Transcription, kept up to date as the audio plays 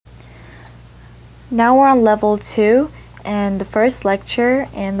Now we're on level 2 and the first lecture,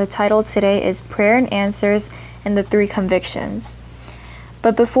 and the title today is Prayer and Answers and the 3 Convictions.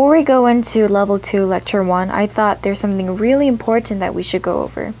 But before we go into level 2, lecture 1, I thought there's something really important that we should go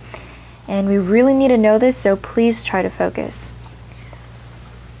over. And we really need to know this, so please try to focus.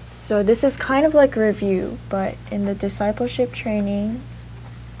 So this is kind of like a review, but in the discipleship training,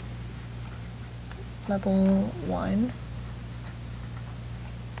 level 1,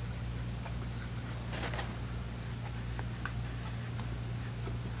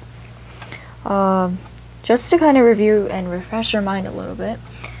 just to kind of review and refresh your mind a little bit,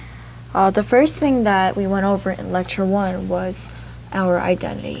 the first thing that we went over in lecture 1 was our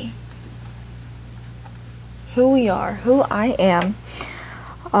identity. Who we are, who I am.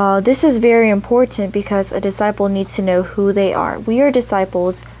 This is very important because a disciple needs to know who they are. We are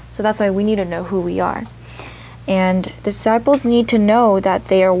disciples, so that's why we need to know who we are. And disciples need to know that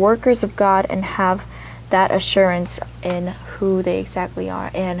they are workers of God and have that assurance in who they exactly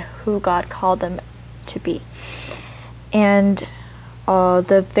are and who God called them to be. And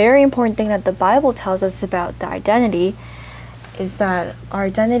the very important thing that the Bible tells us about the identity is that our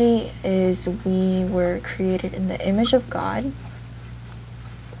identity is we were created in the image of God.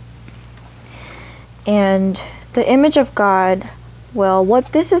 And the image of God, well,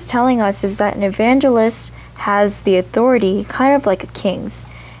 what this is telling us is that an evangelist has the authority kind of like a king's.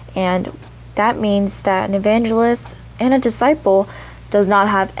 And that means that an evangelist and a disciple does not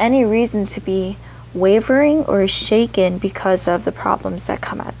have any reason to be wavering or shaken because of the problems that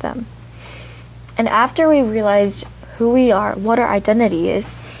come at them. And after we realized who we are, what our identity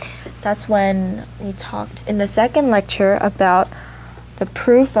is, that's when we talked in the second lecture about the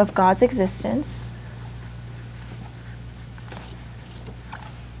proof of God's existence.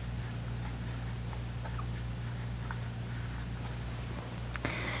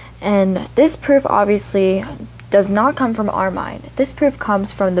 And this proof obviously does not come from our mind. This proof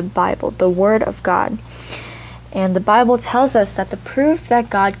comes from the Bible, the Word of God. And the Bible tells us that the proof that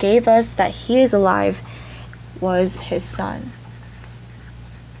God gave us that He is alive was His Son.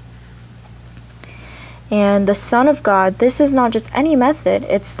 And the Son of God, this is not just any method,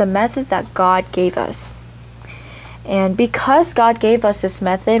 it's the method that God gave us. And because God gave us this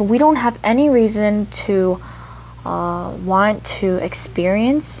method, we don't have any reason to want to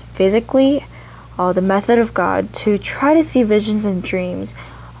experience physically the method of God, to try to see visions and dreams.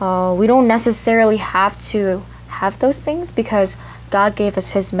 We don't necessarily have to have those things because God gave us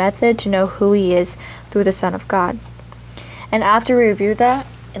His method to know who He is through the Son of God. And after we reviewed that,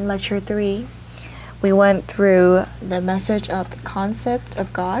 in lecture 3, we went through the message of the concept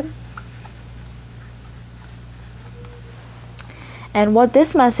of God. And what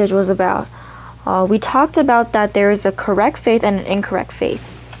this message was about. We talked about that there is a correct faith and an incorrect faith.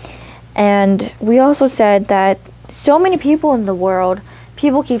 And we also said that so many people in the world,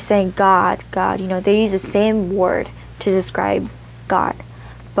 people keep saying God, God, they use the same word to describe God.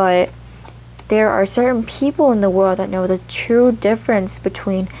 But there are certain people in the world that know the true difference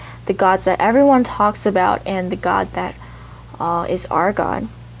between the gods that everyone talks about and the God that is our God.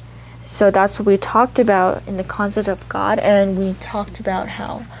 So that's what we talked about in the concept of God, and we talked about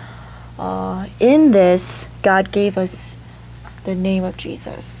how in this, God gave us the name of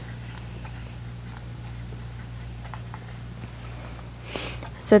Jesus.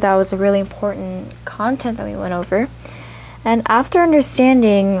 So that was a really important content that we went over. And after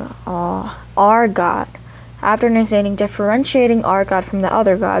understanding our God, after understanding differentiating our God from the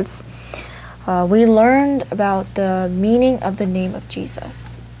other gods, we learned about the meaning of the name of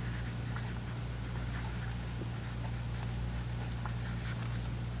Jesus.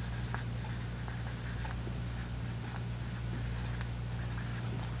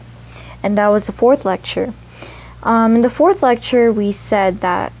 And that was the fourth lecture. In the fourth lecture, we said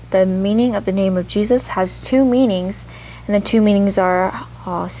that the meaning of the name of Jesus has 2 meanings, and the 2 meanings are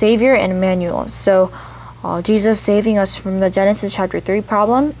Savior and Emmanuel. So Jesus saving us from the Genesis chapter 3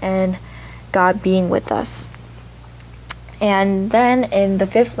 problem, and God being with us. And then in the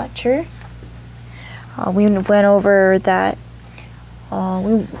 5th lecture, we went over that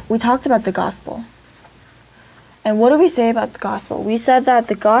we talked about the gospel. And what do we say about the gospel? We said that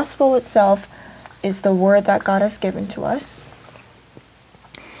the gospel itself is the word that God has given to us.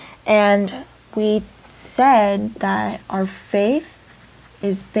 And we said that our faith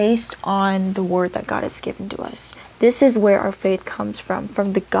is based on the word that God has given to us. This is where our faith comes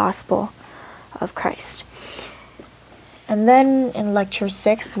from the gospel of Christ. And then in lecture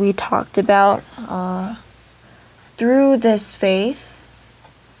 6, we talked about through this faith,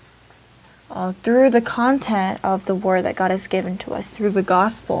 through the content of the word that God has given to us, through the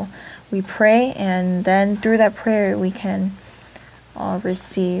gospel, we pray, and then through that prayer we can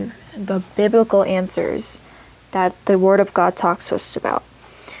receive the biblical answers that the Word of God talks to us about.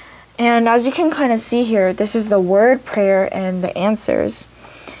 And as you can kind of see here, this is the word, prayer, and the answers.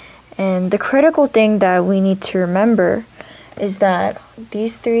 And the critical thing that we need to remember is that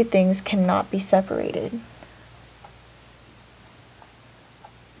these three things cannot be separated.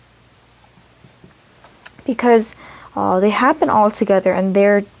 Because they happen all together, and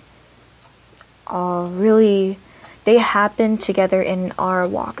they happen together in our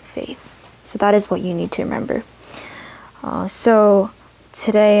walk of faith. So that is what you need to remember. So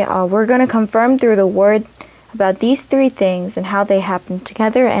today we're going to confirm through the Word about these three things and how they happen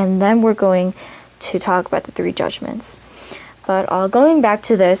together, and then we're going to talk about the three judgments. But going back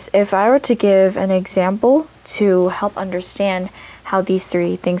to this, if I were to give an example to help understand how these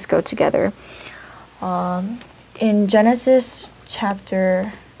three things go together, in Genesis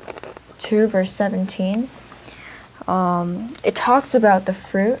chapter 2 verse 17, it talks about the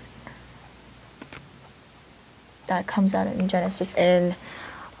fruit that comes out in Genesis in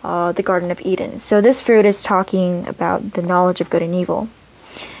the Garden of Eden. So this fruit is talking about the knowledge of good and evil.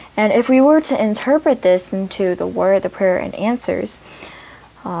 And if we were to interpret this into the Word, the prayer, and answers,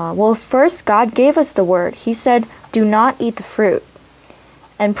 well, first God gave us the Word. He said, do not eat the fruit.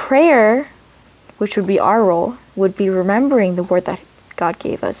 And prayer, which would be our role, would be remembering the Word that God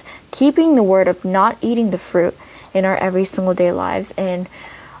gave us, keeping the word of not eating the fruit in our every single day lives and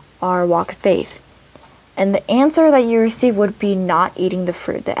our walk of faith. And the answer that you receive would be not eating the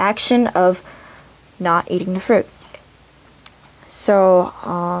fruit, the action of not eating the fruit. So,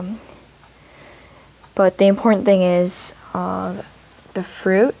 but the important thing is the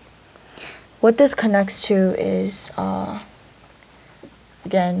fruit. What this connects to is,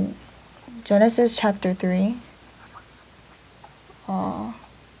 again, Genesis chapter 3, 1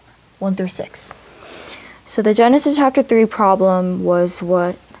 through 6. So the Genesis chapter 3 problem was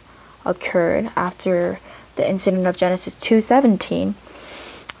what occurred after the incident of Genesis 2:17.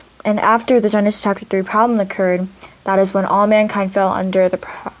 And after the Genesis chapter 3 problem occurred, that is when all mankind fell under the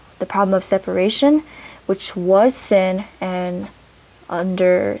problem of separation, which was sin, and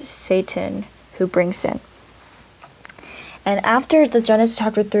under Satan, who brings sin. And after the Genesis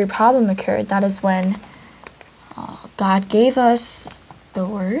chapter 3 problem occurred, that is when God gave us the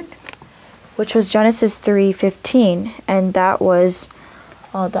word, which was Genesis 3:15, and that was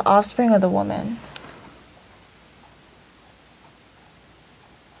the offspring of the woman.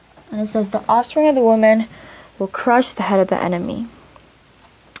 And it says, the offspring of the woman will crush the head of the enemy.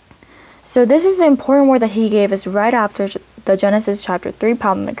 So this is the important word that he gave us right after the Genesis chapter 3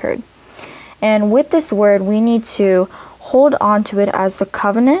 problem occurred. And with this word, we need to hold on to it as a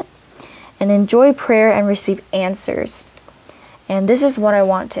covenant and enjoy prayer and receive answers. And this is what I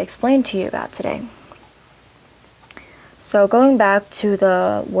want to explain to you about today. So going back to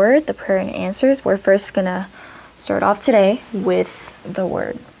the word, the prayer, and answers, we're first going to start off today with the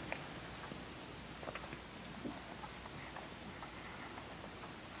word.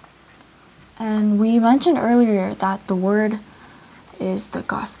 And we mentioned earlier that the word is the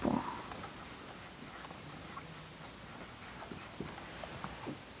gospel.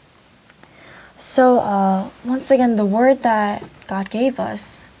 So once again, the word that God gave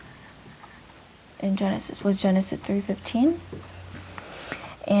us in Genesis was Genesis 3:15.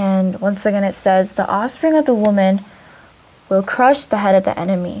 And once again it says, the offspring of the woman will crush the head of the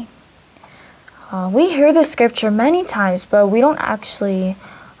enemy. We hear this scripture many times, but we don't actually,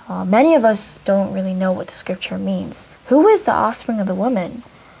 many of us don't really know what the scripture means. Who is the offspring of the woman?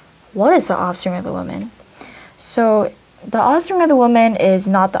 What is the offspring of the woman? So the offspring of the woman is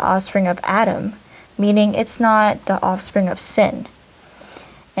not the offspring of Adam, meaning it's not the offspring of sin.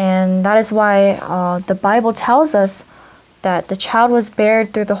 And that is why the Bible tells us that the child was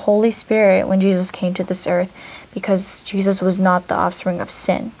bared through the Holy Spirit when Jesus came to this earth, because Jesus was not the offspring of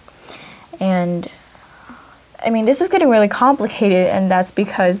sin. And I mean, this is getting really complicated, and that's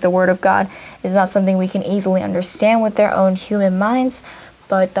because the Word of God is not something we can easily understand with our own human minds.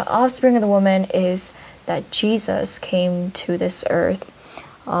 But the offspring of the woman is that Jesus came to this earth,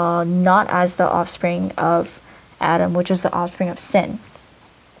 not as the offspring of Adam, which was the offspring of sin.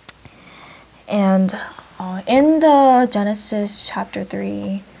 And in the Genesis chapter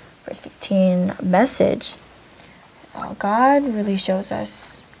 3, verse 15 message, God really shows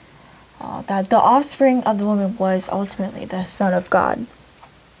us that the offspring of the woman was ultimately the Son of God.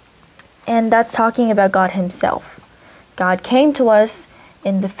 And that's talking about God himself. God came to us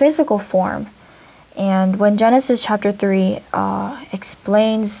in the physical form. And when Genesis chapter 3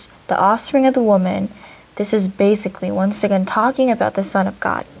 explains the offspring of the woman, this is basically, once again, talking about the Son of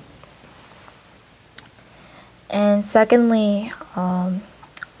God. And secondly,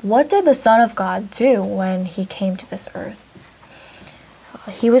 what did the Son of God do when he came to this earth?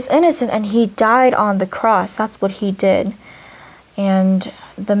 He was innocent and he died on the cross. That's what he did. And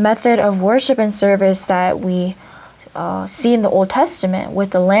the method of worship and service that we see in the Old Testament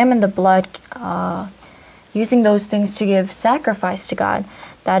with the lamb and the blood, using those things to give sacrifice to God,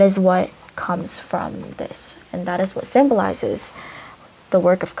 that is what comes from this. And that is what symbolizes the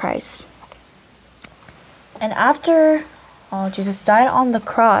work of Christ. And after Jesus died on the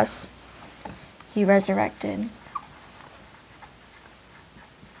cross, he resurrected.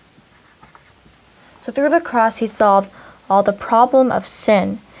 So through the cross, he solved all the problem of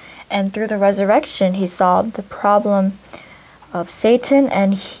sin. And through the resurrection, he solved the problem of Satan.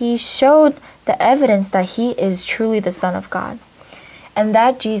 And he showed the evidence that he is truly the Son of God. And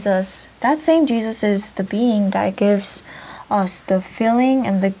that Jesus, that same Jesus, is the being that gives us the filling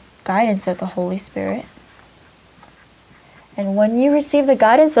and the guidance of the Holy Spirit. And when you receive the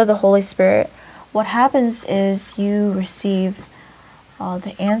guidance of the Holy Spirit, what happens is you receive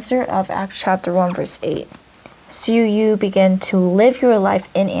the answer of Acts chapter 1 verse 8. So you begin to live your life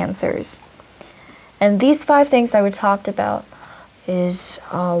in answers. And these 5 things that we talked about is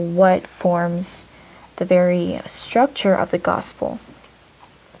what forms the very structure of the gospel.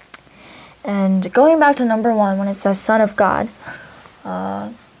 And going back to number 1, when it says Son of God,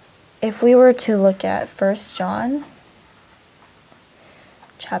 if we were to look at 1 John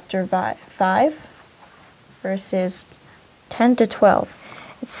chapter 5, verses 10 to 12,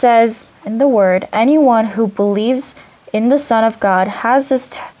 it says in the Word, anyone who believes in the Son of God has this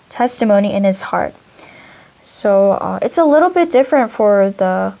testimony in his heart. So it's a little bit different for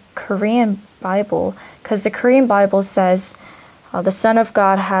the Korean Bible, because the Korean Bible says the Son of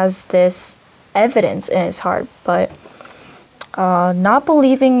God has this evidence in his heart, but not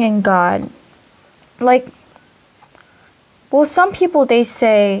believing in God, some people, they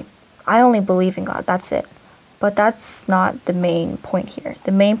say, I only believe in God, that's it. But that's not the main point here.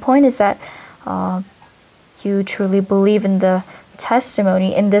 The main point is that you truly believe in the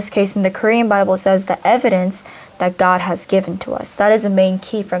testimony. In this case, in the Korean Bible, says the evidence that God has given to us. That is the main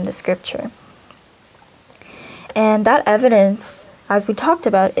key from the scripture. And that evidence, as we talked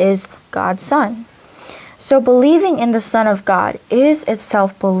about, is God's Son. So believing in the Son of God is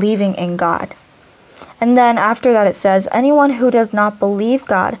itself believing in God. And then after that it says, anyone who does not believe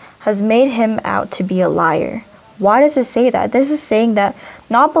God has made him out to be a liar. Why does it say that? This is saying that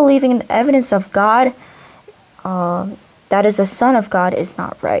not believing in the evidence of God, that is the Son of God, is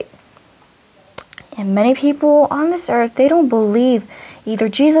not right. And many people on this earth, they don't believe either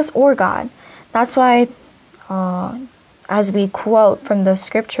Jesus or God. That's why, as we quote from the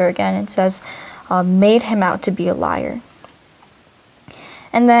scripture again, it says, made him out to be a liar.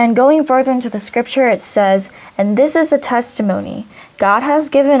 And then going further into the scripture, it says, and this is a testimony. God has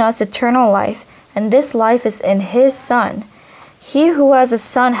given us eternal life, and this life is in his Son. He who has a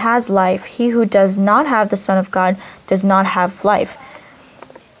Son has life. He who does not have the Son of God does not have life.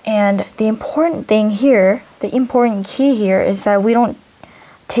 And the important thing here, the important key here, is that we don't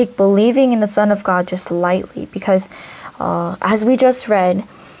take believing in the Son of God just lightly, because as we just read,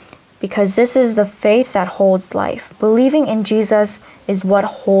 because this is the faith that holds life. Believing in Jesus is what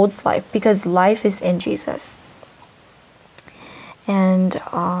holds life, because life is in Jesus. And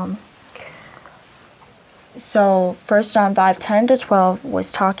so 1 John 5, 10 to 12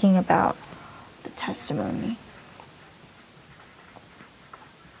 was talking about the testimony.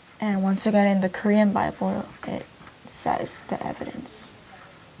 And once again, in the Korean Bible, it says the evidence.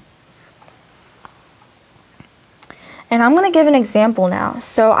 And I'm going to give an example now.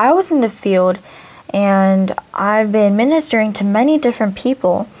 So I was in the field, and I've been ministering to many different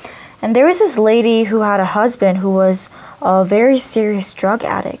people. And there was this lady who had a husband who was a very serious drug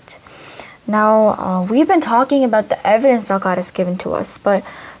addict. Now, we've been talking about the evidence that God has given to us, but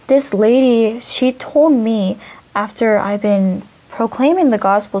this lady, she told me, after I've been proclaiming the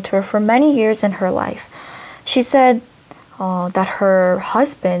gospel to her for many years in her life, she said that her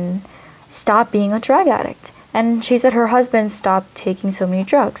husband stopped being a drug addict. And she said her husband stopped taking so many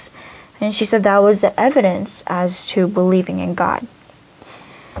drugs. And she said that was the evidence as to believing in God.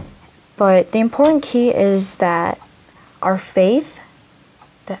 But the important key is that our faith,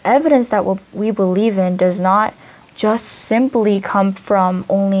 the evidence that we believe in, does not just simply come from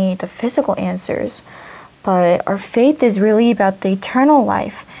only the physical answers, but our faith is really about the eternal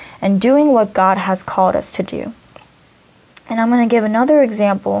life and doing what God has called us to do. And I'm going to give another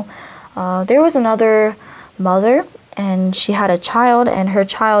example. There was another mother, and she had a child, and her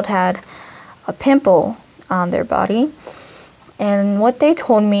child had a pimple on their body. And what they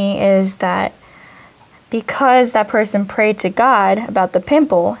told me is that because that person prayed to God about the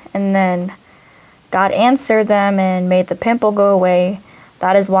pimple, and then God answered them and made the pimple go away,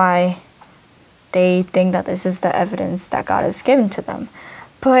 that is why they think that this is the evidence that God has given to them.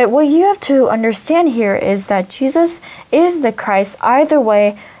 But what you have to understand here is that Jesus is the Christ. Either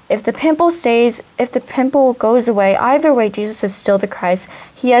way, if the pimple goes away, either way, Jesus is still the Christ.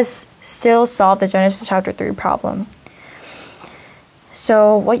 He has still solved the Genesis chapter 3 problem.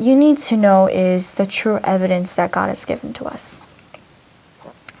 So what you need to know is the true evidence that God has given to us.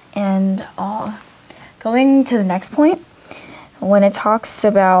 And going to the next point, when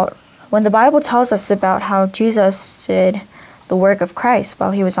the Bible tells us about how Jesus did the work of Christ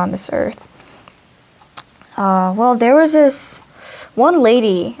while he was on this earth. There was this one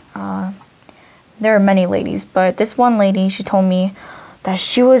lady, there are many ladies, but this one lady, she told me that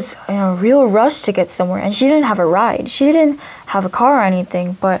she was in a real rush to get somewhere, and she didn't have a ride. She didn't have a car or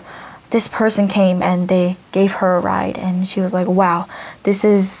anything, but this person came and they gave her a ride, and she was like, wow, this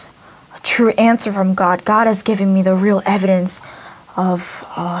is a true answer from God. God has given me the real evidence of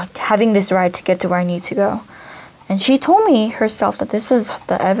having this ride to get to where I need to go. And she told me herself that this was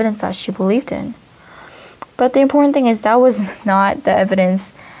the evidence that she believed in. But the important thing is that was not the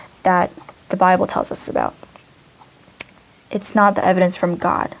evidence that the Bible tells us about. It's not the evidence from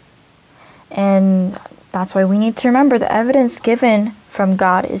God. And that's why we need to remember the evidence given from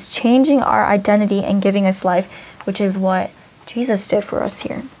God is changing our identity and giving us life, which is what Jesus did for us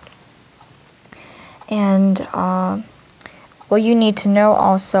here. And what you need to know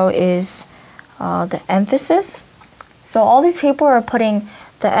also is the emphasis. So all these people are putting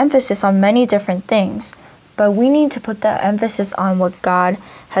the emphasis on many different things, but we need to put the emphasis on what God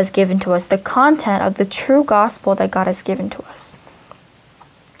has given to us, the content of the true gospel that God has given to us.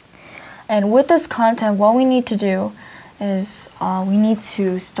 And with this content, what we need to do is we need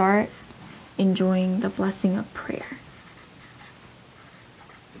to start enjoying the blessing of prayer.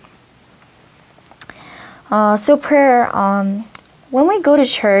 So prayer, when we go to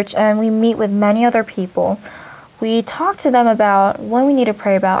church and we meet with many other people, we talk to them about what we need to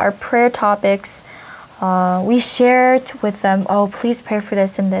pray about, our prayer topics. We share with them, oh, please pray for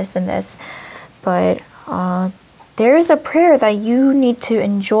this and this and this. But there is a prayer that you need to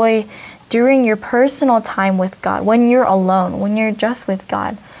enjoy during your personal time with God, when you're alone, when you're just with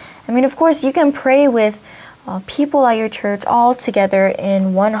God. I mean, of course, you can pray with people at your church all together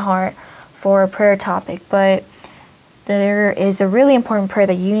in one heart for a prayer topic, but there is a really important prayer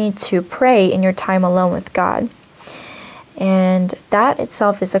that you need to pray in your time alone with God. And that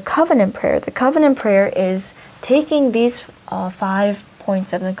itself is a covenant prayer. The covenant prayer is taking these 5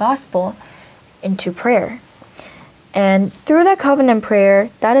 points of the gospel into prayer. And through that covenant prayer,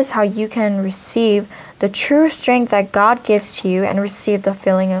 that is how you can receive the true strength that God gives to you and receive the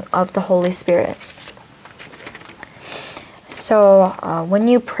filling of the Holy Spirit. So when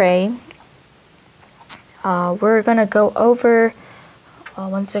you pray, we're going to go over,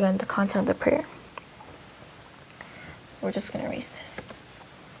 once again, the content of the prayer. We're just going to erase this.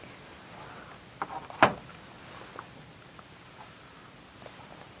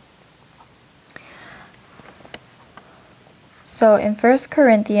 So in 1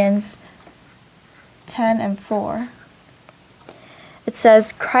 Corinthians 10:4, it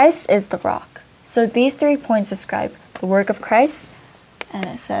says, Christ is the rock. So these 3 points describe the work of Christ, and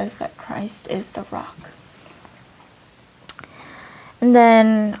it says that Christ is the rock. And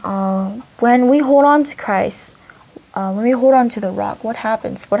then when we hold on to Christ, when we hold on to the rock, what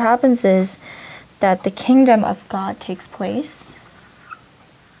happens? What happens is that the kingdom of God takes place.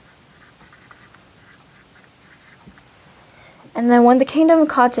 And then when the kingdom of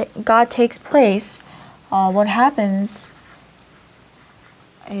God takes place, what happens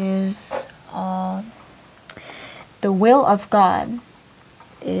is the will of God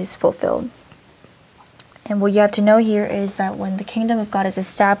is fulfilled. And what you have to know here is that when the kingdom of God is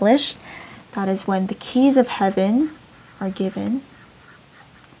established, that is when the keys of heaven are given.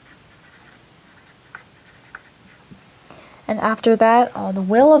 And after that, the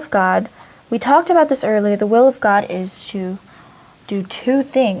will of God, we talked about this earlier, the will of God is to do 2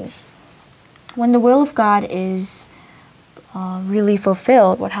 things. When the will of God is really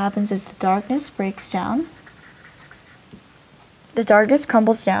fulfilled, what happens is the darkness breaks down, the darkness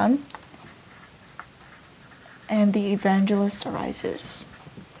crumbles down, and the evangelist arises.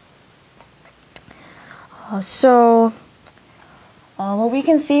 What we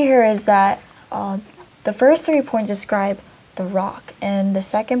can see here is that the first 3 points describe the rock, and the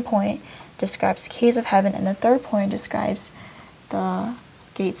second point describes the keys of heaven, and the third point describes the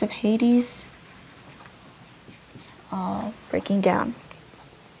gates of Hades breaking down.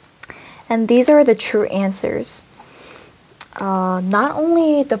 And these are the true answers. Not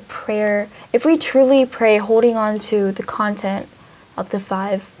only the prayer, if we truly pray holding on to the content of the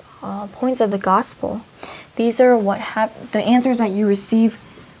 5 points of the gospel, these are the answers that you receive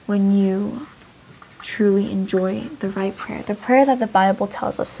when you truly enjoy the right prayer, the prayer that the Bible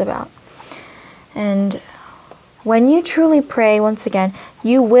tells us about. And when you truly pray, once again,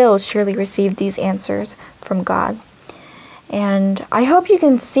 you will surely receive these answers from God. And I hope you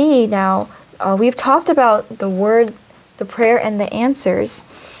can see now, we've talked about the word, the prayer, and the answers.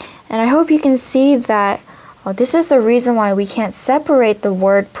 And I hope you can see that this is the reason why we can't separate the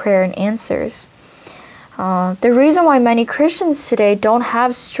word, prayer, and answers. The reason why many Christians today don't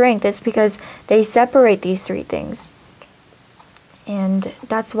have strength is because they separate these 3 things. And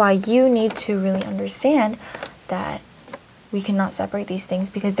that's why you need to really understand that we cannot separate these things,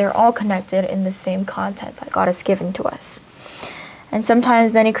 because they're all connected in the same content that God has given to us. And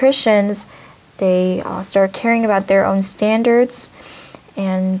sometimes many Christians, they start caring about their own standards,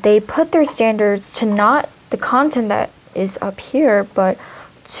 and they put their standards to not the content that is up here, but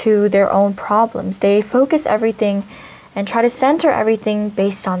to their own problems. They focus everything and try to center everything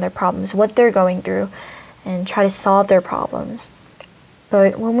based on their problems, what they're going through, and try to solve their problems.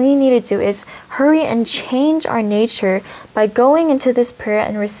 But what we need to do is hurry and change our nature by going into this prayer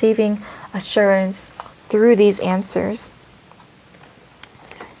and receiving assurance through these answers.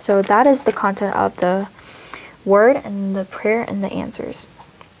 So that is the content of the word and the prayer and the answers.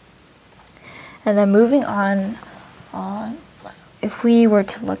 And then moving on, if we were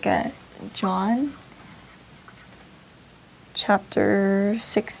to look at John chapter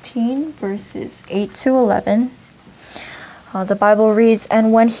 16, verses 8 to 11, the Bible reads,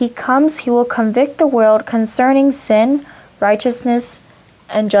 "And when he comes, he will convict the world concerning sin, righteousness,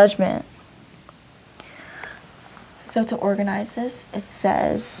 and judgment." So to organize this, it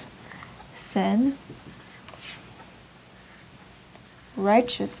says sin,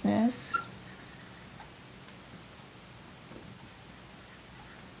 righteousness,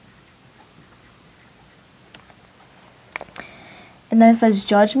 and then it says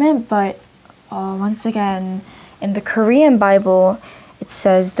judgment, but once again, in the Korean Bible, it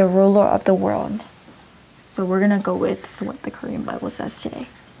says the ruler of the world. So we're going to go with what the Korean Bible says today.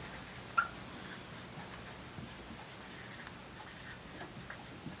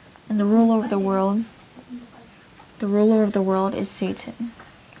 And the ruler of the world is Satan.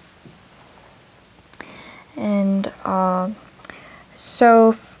 And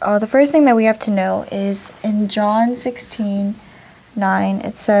so the first thing that we have to know is in John 16:9,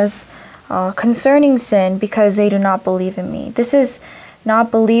 it says, concerning sin, because they do not believe in me. This is not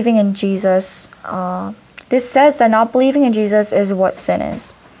believing in Jesus. This says that not believing in Jesus is what sin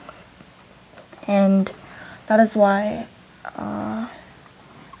is. And that is why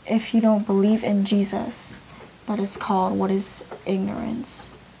if you don't believe in Jesus, that is called what is ignorance.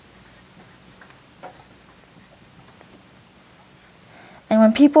 And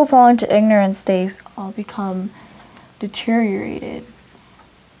when people fall into ignorance, they all become deteriorated.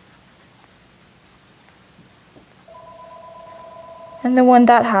 And then when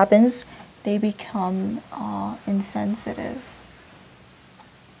that happens, they become insensitive.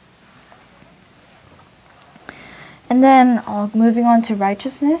 And then moving on to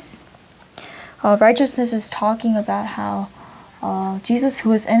righteousness. Righteousness is talking about how Jesus, who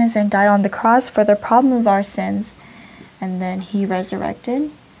was innocent, died on the cross for the problem of our sins, and then he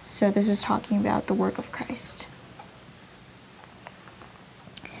resurrected. So this is talking about the work of Christ.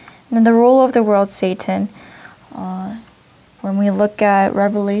 And then the ruler of the world, Satan. When we look at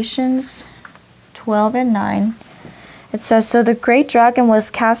Revelations 12:9, it says, "So the great dragon was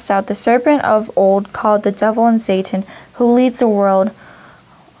cast out, the serpent of old, called the devil and Satan, who leads the world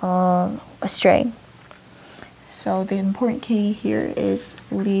astray." So the important key here is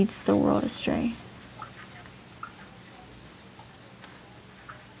leads the world astray.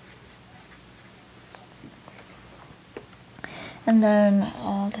 And then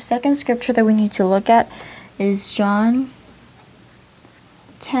the second scripture that we need to look at is John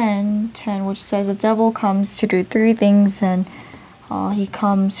 10:10, which says the devil comes to do 3 things, and he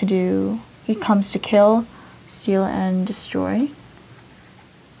comes to kill, steal, and destroy.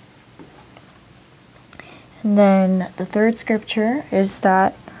 And then the third scripture is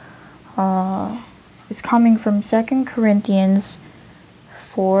that is coming from 2 Corinthians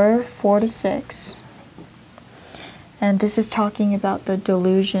 4:4-6. And this is talking about the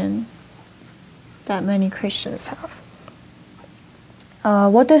delusion that many Christians have.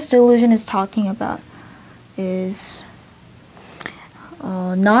 What this delusion is talking about is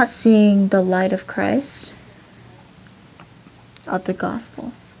not seeing the light of Christ, of the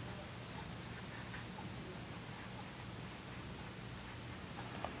gospel.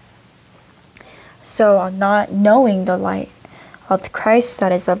 So not knowing the light of the Christ,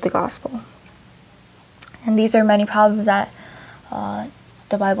 that is of the gospel. And these are many problems that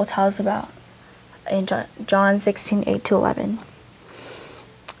the Bible tells about in John 16, 8 to 11.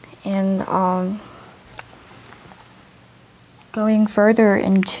 And going further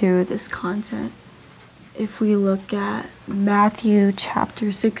into this content, if we look at Matthew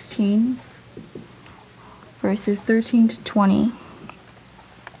chapter 16, verses 13 to 20.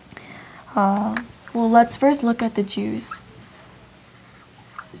 Well, let's first look at the Jews.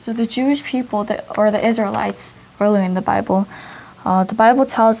 So the Jewish people, or the Israelites, earlier in the Bible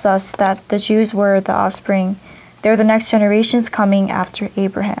tells us that the Jews were the offspring. They were the next generations coming after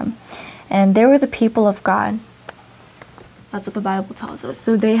Abraham. And they were the people of God. That's what the Bible tells us.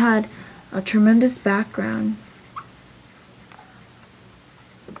 So they had a tremendous background.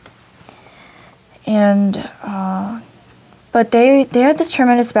 And but they had this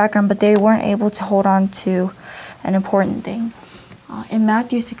tremendous background, but they weren't able to hold on to an important thing. In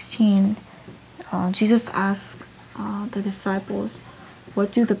Matthew 16, Jesus asked the disciples,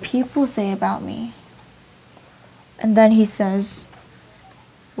 "What do the people say about me?" And then he says,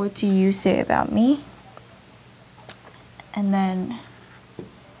 "What do you say about me?" And then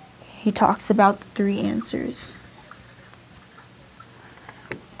he talks about the three answers.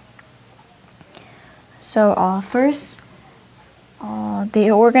 So first,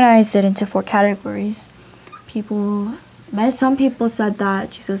 they organized it into 4 categories. Some people said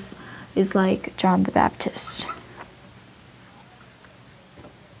that Jesus is like John the Baptist.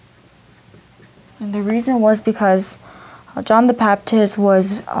 And the reason was because John the Baptist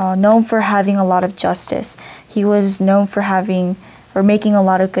was known for having a lot of justice. He was known for making a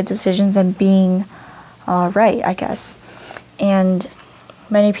lot of good decisions and being right, I guess. And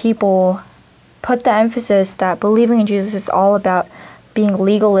many people put the emphasis that believing in Jesus is all about being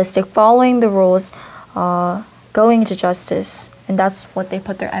legalistic, following the rules, going to justice, and that's what they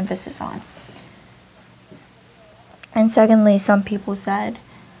put their emphasis on. And secondly, some people said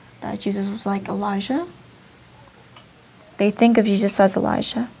that Jesus was like Elijah. They think of Jesus as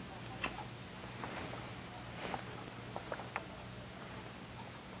Elijah.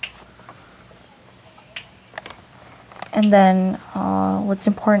 And then what's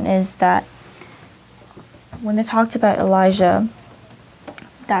important is that when they talked about Elijah,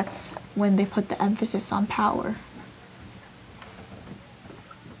 that's when they put the emphasis on power.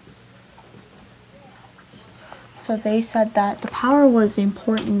 So they said that the power was the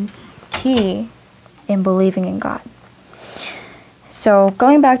important key in believing in God. So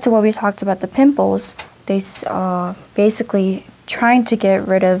going back to what we talked about, the pimples, they basically trying to get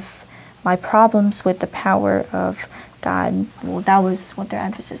rid of my problems with the power of God. Well, that was what their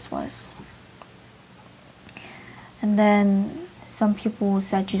emphasis was. And then some people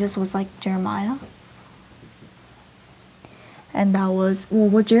said Jesus was like Jeremiah. And that was,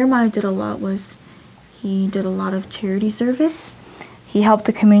 what Jeremiah did a lot was he did a lot of charity service. He helped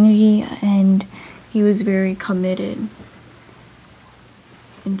the community, and he was very committed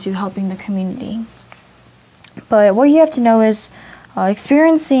into helping the community. But what you have to know is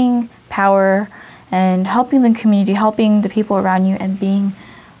experiencing power and helping the community, helping the people around you, and being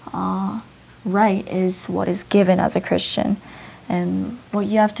right is what is given as a Christian. And what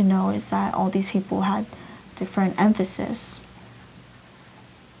you have to know is that all these people had different emphasis.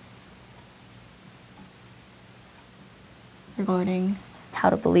 Regarding how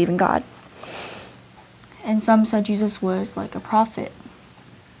to believe in God. And some said Jesus was like a prophet.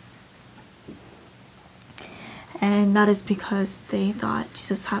 And that is because they thought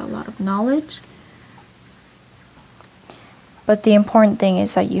Jesus had a lot of knowledge. But the important thing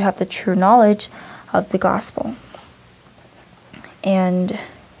is that you have the true knowledge of the gospel. And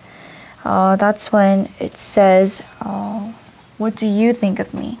that's when it says, what do you think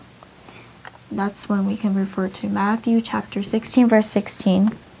of me? That's when we can refer to Matthew chapter 16, verse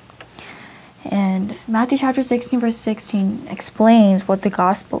 16. And Matthew chapter 16, verse 16 explains what the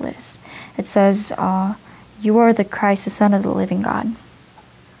gospel is. It says, you are the Christ, the Son of the living God.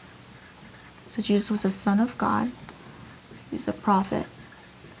 So Jesus was the Son of God. He's a prophet.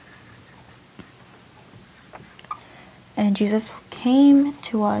 And Jesus came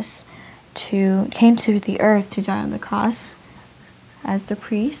to the earth to die on the cross as the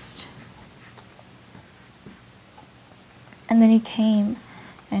priest. And then he came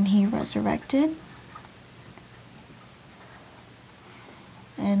and he resurrected.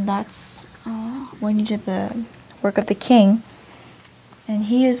 And that's when he did the work of the King. And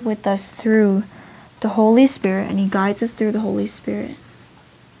he is with us through the Holy Spirit, and he guides us through the Holy Spirit.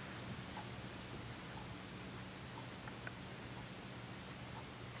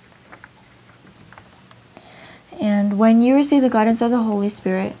 And when you receive the guidance of the Holy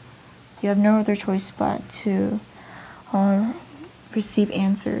Spirit, you have no other choice but to receive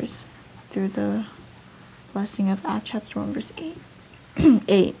answers through the blessing of Acts chapter 1 verse 8.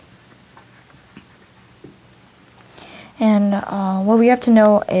 8. And what we have to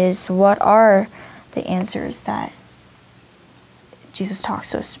know is what are the answers that Jesus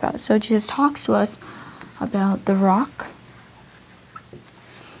talks to us about. So Jesus talks to us about the rock.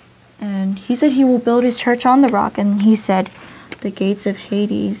 And he said he will build his church on the rock. And he said the gates of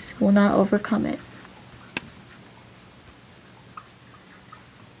Hades will not overcome it.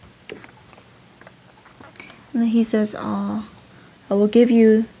 And then he says, I will give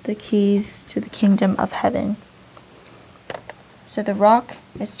you the keys to the kingdom of heaven. So the rock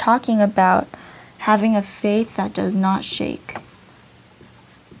is talking about having a faith that does not shake.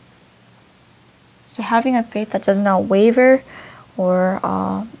 So having a faith that does not waver, or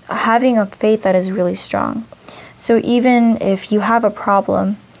having a faith that is really strong. So even if you have a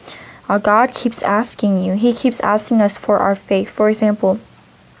problem, God keeps asking you. He keeps asking us for our faith. For example,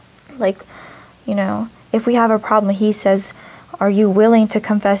 if we have a problem, he says, are you willing to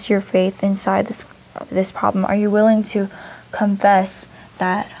confess your faith inside this problem? Are you willing to confess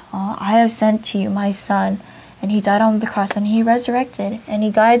that I have sent to you my son, and he died on the cross, and he resurrected, and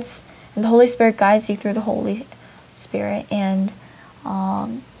and the Holy Spirit guides you through the Holy Spirit, and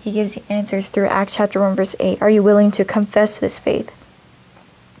he gives you answers through Acts chapter 1 verse 8. Are you willing to confess this faith?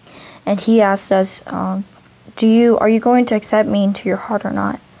 And he asks us, are you going to accept me into your heart or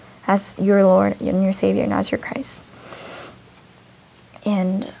not, as your Lord and your Savior and as your Christ?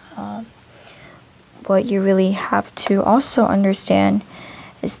 And what you really have to also understand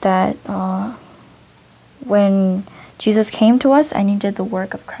is that when Jesus came to us and he did the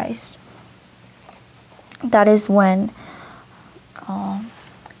work of Christ, that is when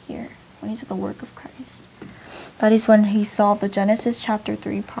when he did the work of Christ, that is when he solved the Genesis chapter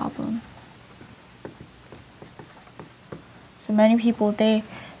 3 problem. So many people, they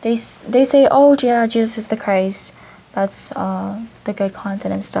say, oh yeah, Jesus is the Christ. That's the good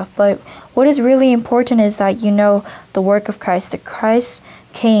content and stuff. But what is really important is that you know the work of Christ. That Christ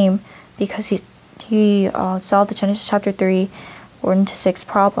came because he solved the Genesis chapter 3, 1-6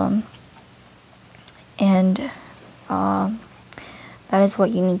 problem. And that is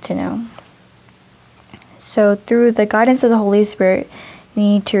what you need to know. So through the guidance of the Holy Spirit, you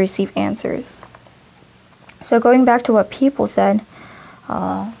need to receive answers. So going back to what people said,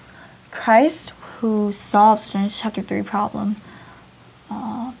 Christ, who solves Genesis chapter 3 problem,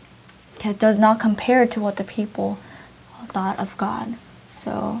 does not compare to what the people thought of God.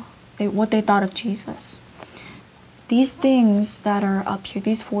 So what they thought of Jesus. These things that are up here,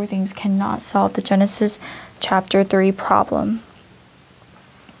 these 4 things, cannot solve the Genesis chapter 3 problem.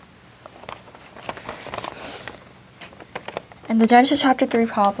 And the Genesis chapter 3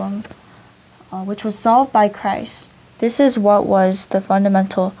 problem, which was solved by Christ, this is what was the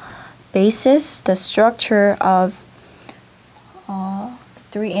fundamental basis, the structure of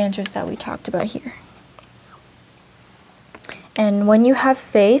 3 answers that we talked about here. And when you have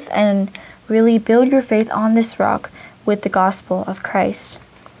faith and really build your faith on this rock with the gospel of Christ,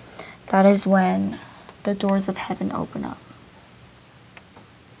 that is when the doors of heaven open up.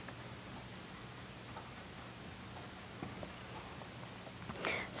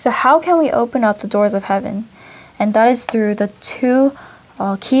 So how can we open up the doors of heaven? And that is through the 2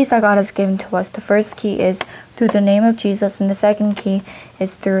 keys that God has given to us. The first key is through the name of Jesus, and the second key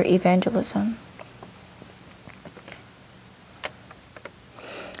is through evangelism.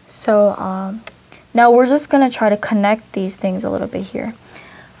 So now we're just going to try to connect these things a little bit here.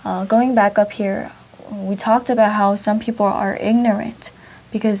 Going back up here, we talked about how some people are ignorant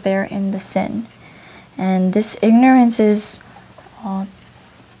because they're in the sin. And this ignorance is,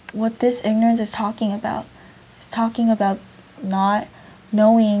 what this ignorance is talking about. It's talking about not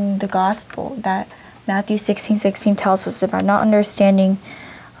knowing the gospel that Matthew 16:16 tells us about, not understanding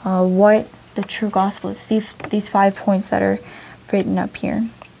what the true gospel is. These 5 points that are written up here.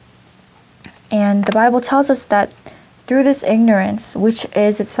 And the Bible tells us that through this ignorance, which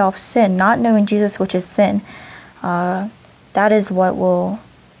is itself sin, not knowing Jesus, which is sin, that is what will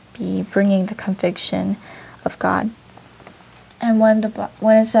be bringing the conviction of God. And when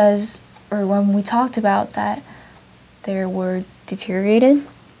it says, or when we talked about that they were deteriorated,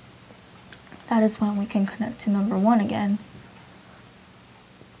 that is when we can connect to number 1 again.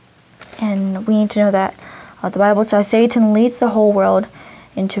 And we need to know that the Bible says Satan leads the whole world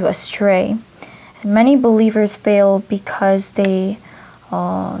into astray. And many believers fail because they're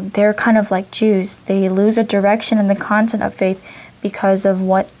kind of like Jews. They lose a direction in the content of faith because of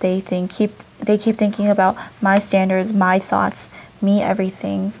what they think. they keep thinking about my standards, my thoughts, me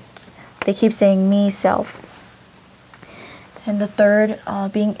everything. They keep saying me self. And the third,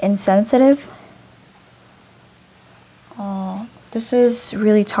 being insensitive. This is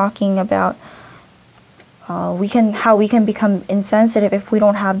really talking about how we can become insensitive if we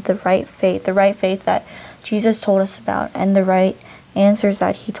don't have the right faith that Jesus told us about, and the right answers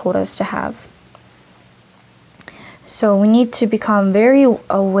that he told us to have. So we need to become very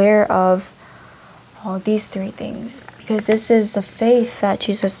aware of all these three things, because this is the faith that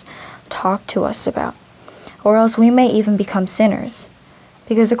Jesus talked to us about. Or else we may even become sinners.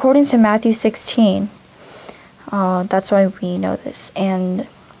 Because according to Matthew 16, that's why we know this, and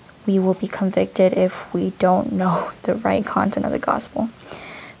we will be convicted if we don't know the right content of the gospel.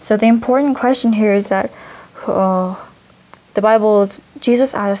 So the important question here is that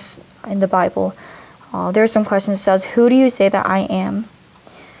Jesus asks in the Bible, there are some questions that says, who do you say that I am?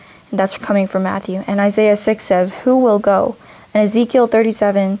 And that's coming from Matthew. And Isaiah 6 says, who will go? And Ezekiel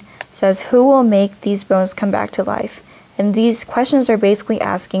 37 says, who will make these bones come back to life? And these questions are basically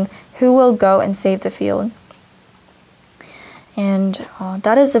asking, who will go and save the field? And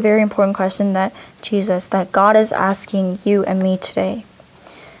that is a very important question that God is asking you and me today.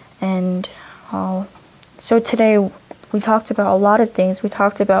 And so today we talked about a lot of things. We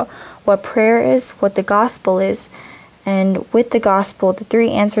talked about what prayer is, what the gospel is, and with the gospel, the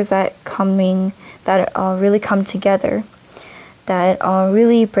three answers that really come together, that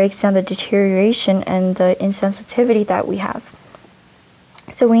really breaks down the deterioration and the insensitivity that we have.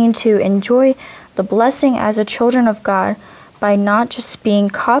 So we need to enjoy the blessing as a children of God by not just being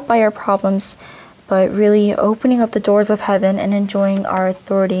caught by our problems, but really opening up the doors of heaven and enjoying our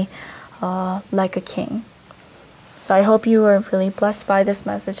authority like a king. So I hope you are really blessed by this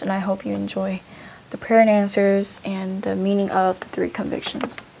message, and I hope you enjoy the prayer and answers and the meaning of the three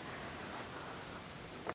convictions.